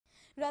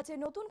রাজ্যে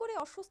নতুন করে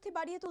অস্বস্তি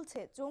বাড়িয়ে তুলছে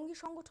জঙ্গি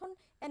সংগঠন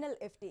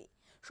এনএলএফট।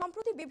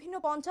 সম্প্রতি বিভিন্ন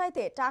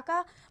পঞ্চায়েতে টাকা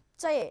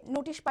চেয়ে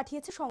নোটিশ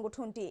পাঠিয়েছে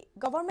সংগঠনটি।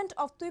 Government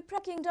of Tripura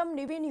kingdom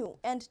revenue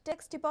and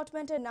tax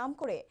ডিপার্টমেন্টের নাম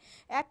করে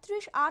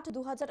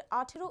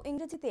 31/8/2018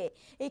 ইংরেজিতে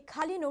এই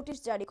খালি নোটিশ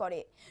জারি করে।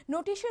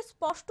 নোটিশের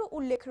স্পষ্ট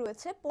উল্লেখ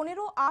রয়েছে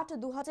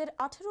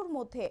 15/8/2018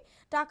 মধ্যে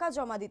টাকা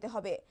জমা দিতে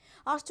হবে।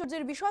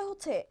 আশ্চর্যের বিষয়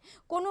হচ্ছে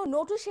কোনো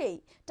নোটিশেই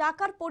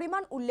টাকার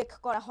পরিমাণ উল্লেখ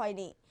করা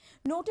হয়নি।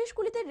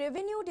 নোটিশগুলিতে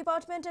রেভিনিউ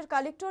ডিপার্টমেন্টের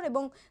কালেক্টর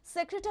এবং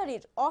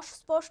সেক্রেটারির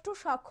অস্পষ্ট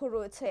স্বাক্ষর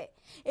রয়েছে।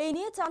 এই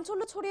নিয়ে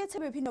চাঞ্চল্য ছড়িয়েছে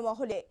বিভিন্ন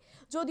মহলে,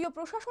 যদিও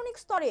প্রশাসনিক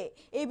স্তরে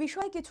এই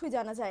বিষয়ে কিছুই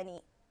জানা যায়নি।